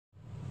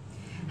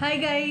Hi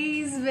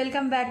guys,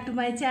 welcome back to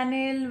my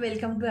channel.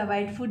 Welcome to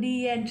Avid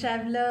Foodie and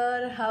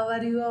Traveler. How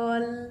are you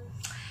all?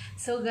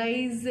 So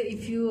guys,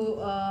 if you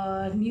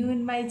are new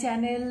in my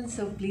channel,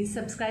 so please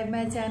subscribe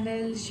my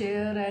channel,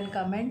 share and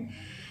comment.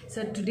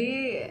 So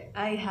today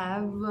I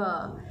have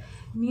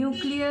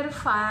nuclear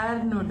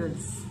fire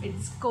noodles.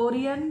 It's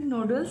Korean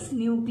noodles,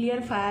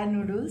 nuclear fire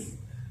noodles.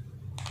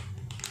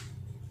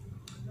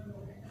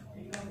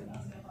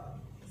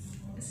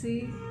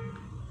 See,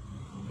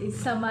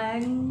 it's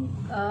Samyang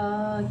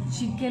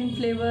chicken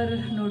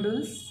flavor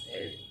noodles.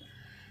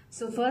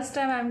 So first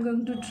time I'm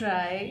going to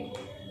try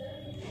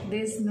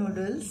these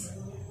noodles.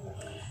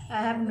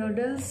 I have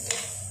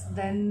noodles,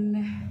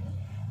 then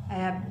I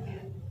have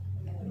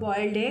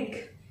boiled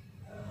egg,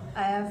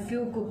 I have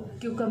few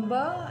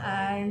cucumber,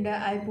 and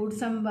I put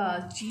some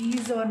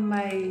cheese on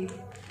my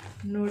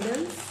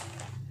noodles.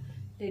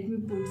 Let me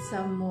put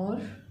some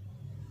more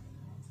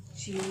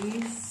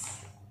cheese.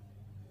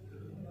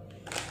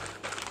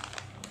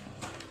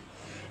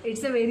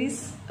 It's a very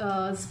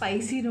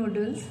spicy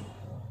noodles.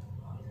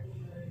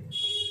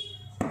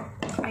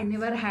 I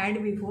never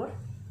had before.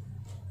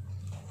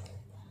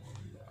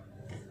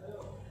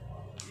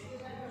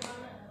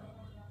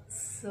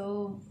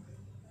 So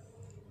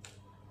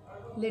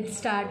let's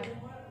start.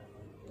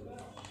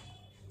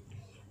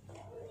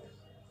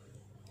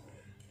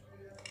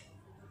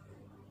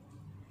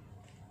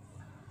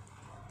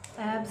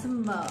 I have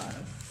some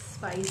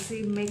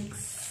spicy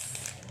mix.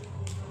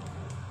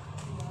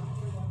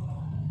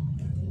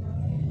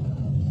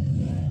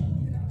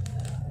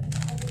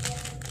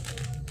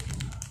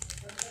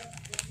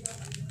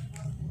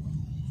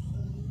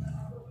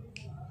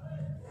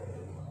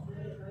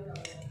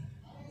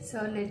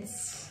 So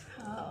let's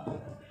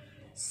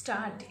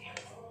start.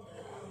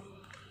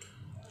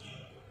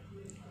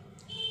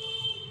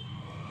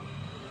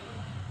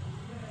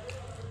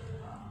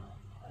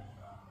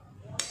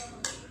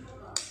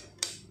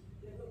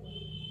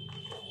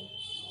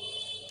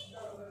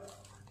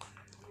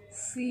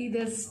 See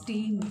the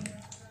steam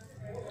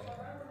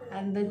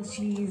and the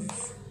cheese.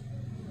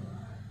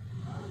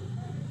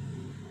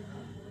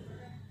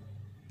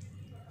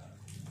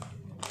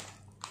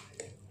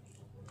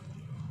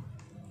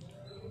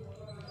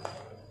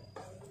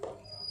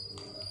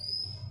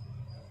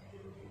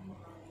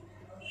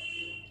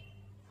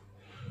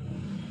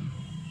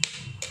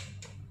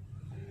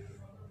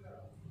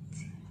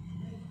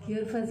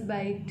 Your first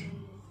bite.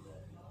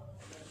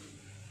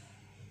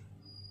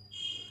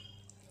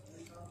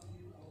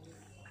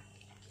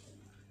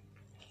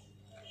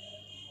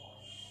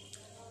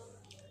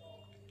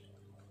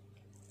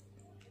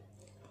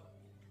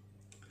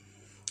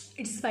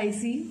 It's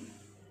spicy,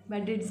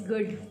 but it's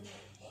good.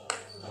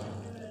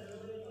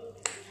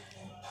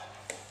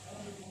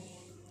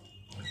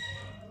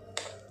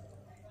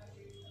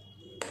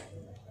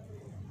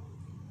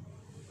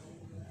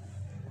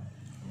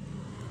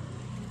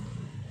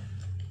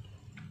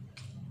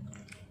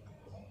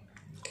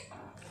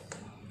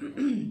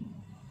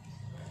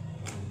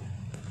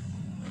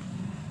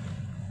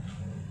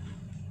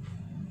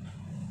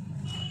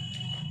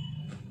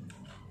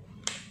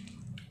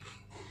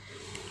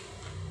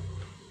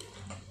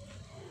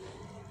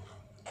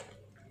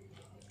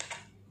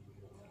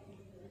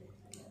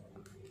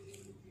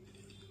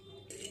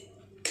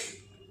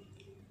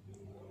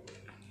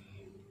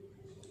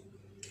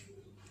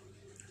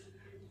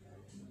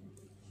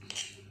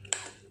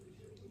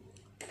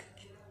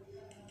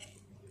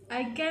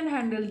 I can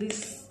handle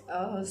this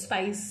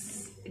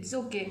spice. It's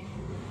okay.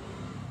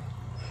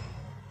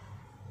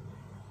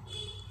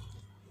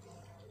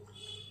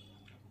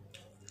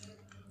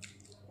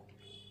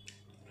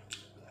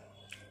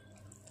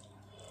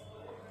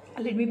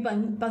 Let me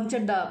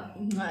puncture the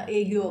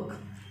egg yolk.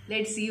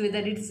 Let's see whether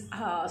it's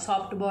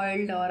soft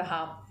boiled or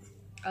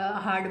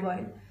hard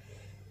boiled.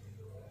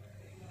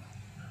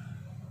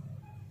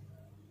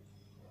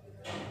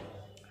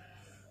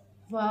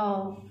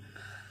 Wow.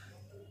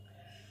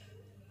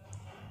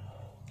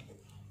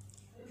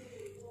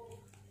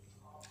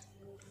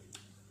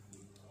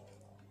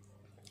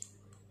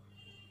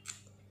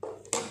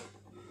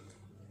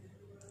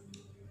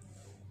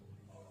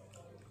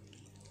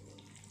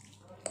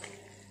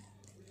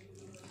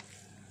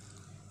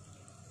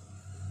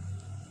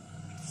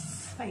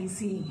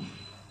 Spicy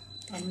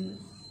and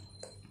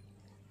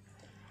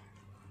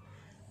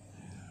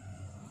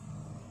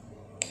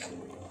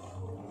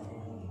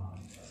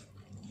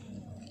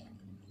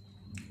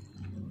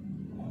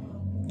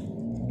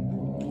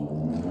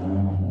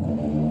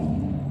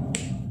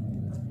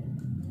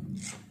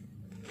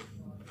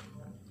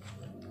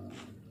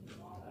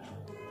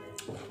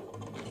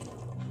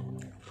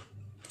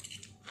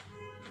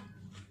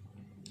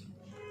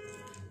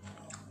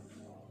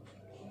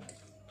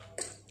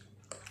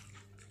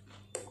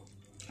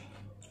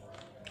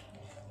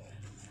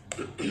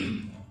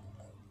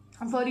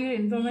for your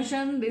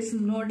information, this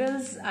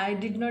noodles I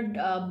did not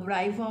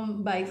buy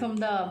from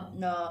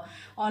the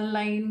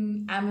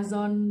online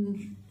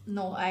Amazon.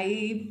 No,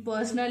 I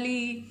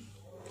personally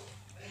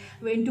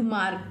went to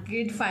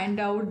market, find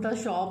out the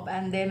shop,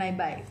 and then I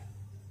buy.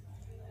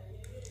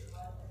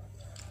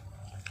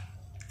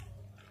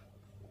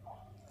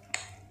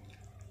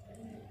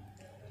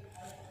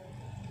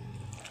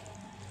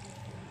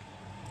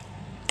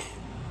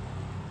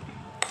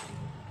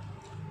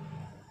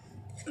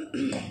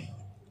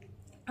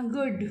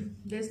 Good.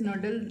 This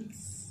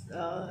noodles,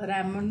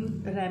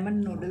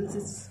 ramen noodles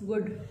is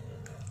good.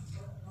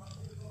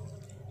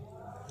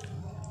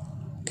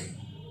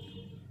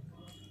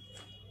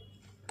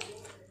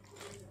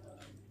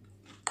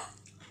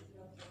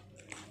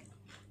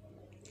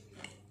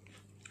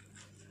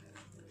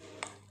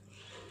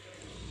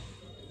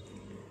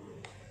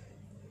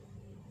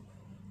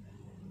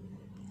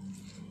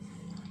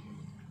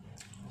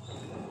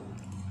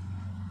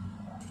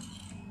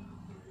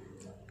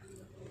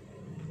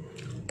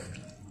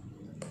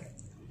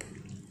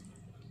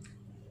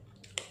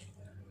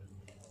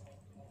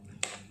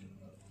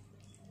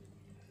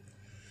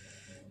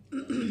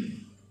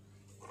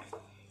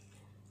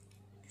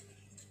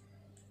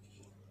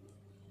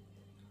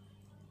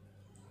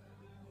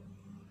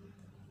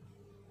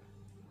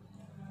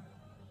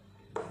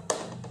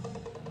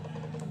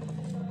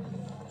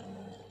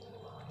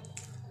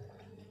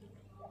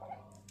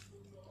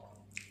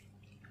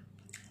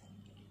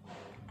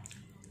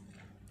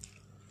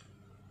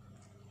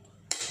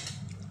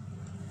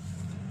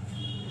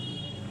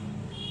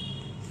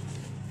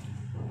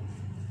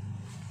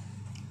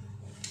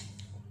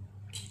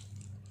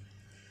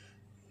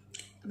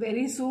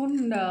 Very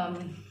soon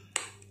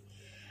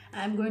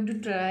I'm going to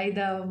try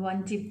the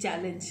one chip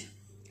challenge.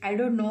 I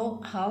don't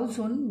know how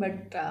soon,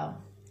 but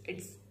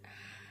it's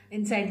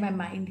inside my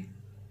mind.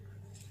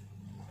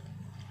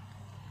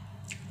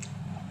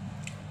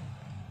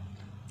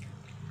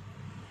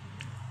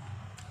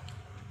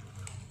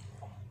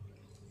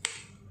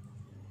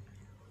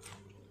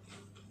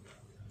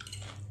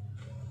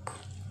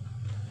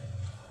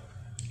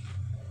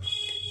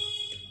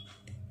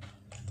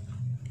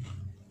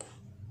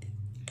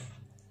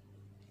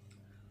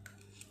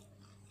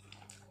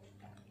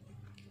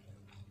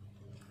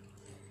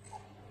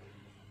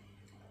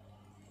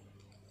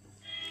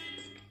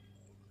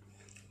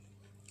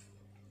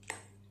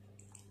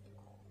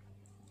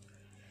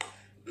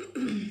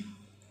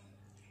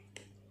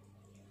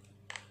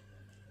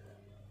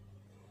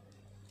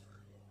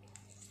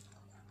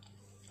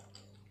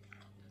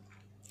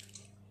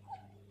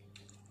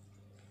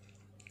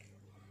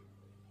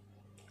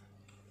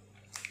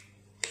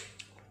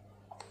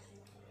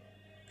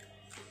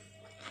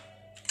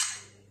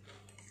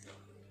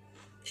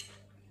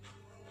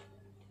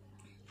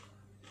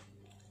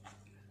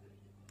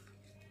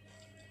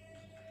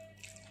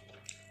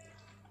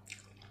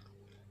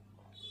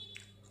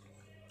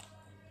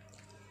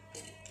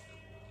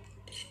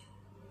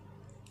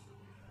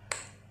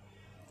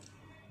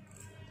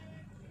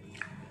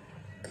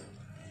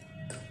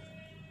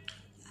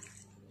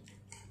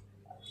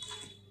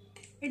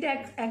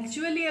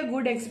 Actually a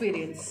good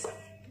experience.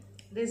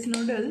 This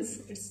noodles,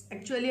 it's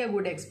actually a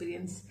good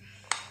experience.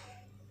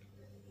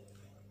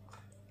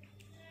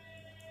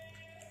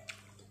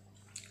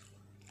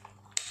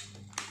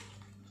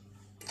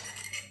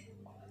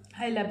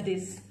 I love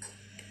this.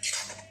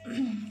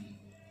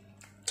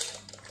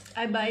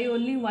 I buy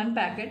only one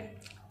packet,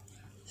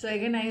 so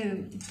again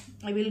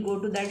I will go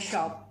to that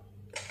shop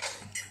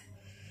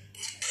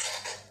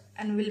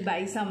and will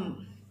buy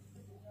some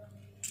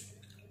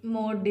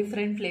more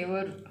different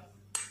flavor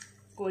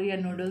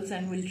Korean noodles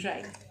and we'll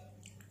try.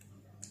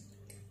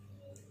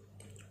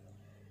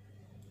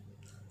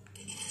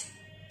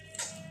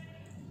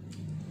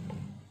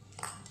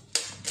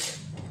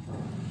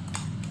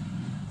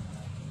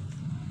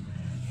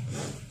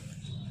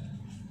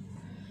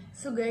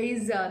 So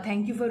guys,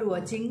 thank you for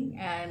watching,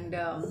 and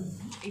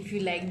if you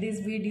like this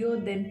video,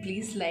 then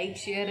please like,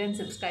 share and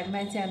subscribe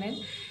my channel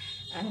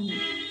and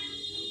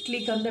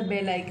click on the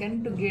bell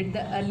icon to get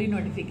the early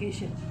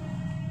notification.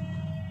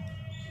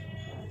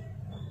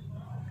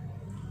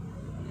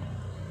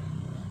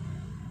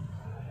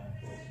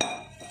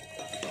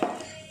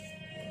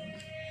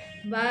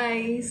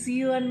 Bye. See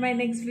you on my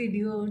next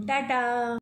video. Tata.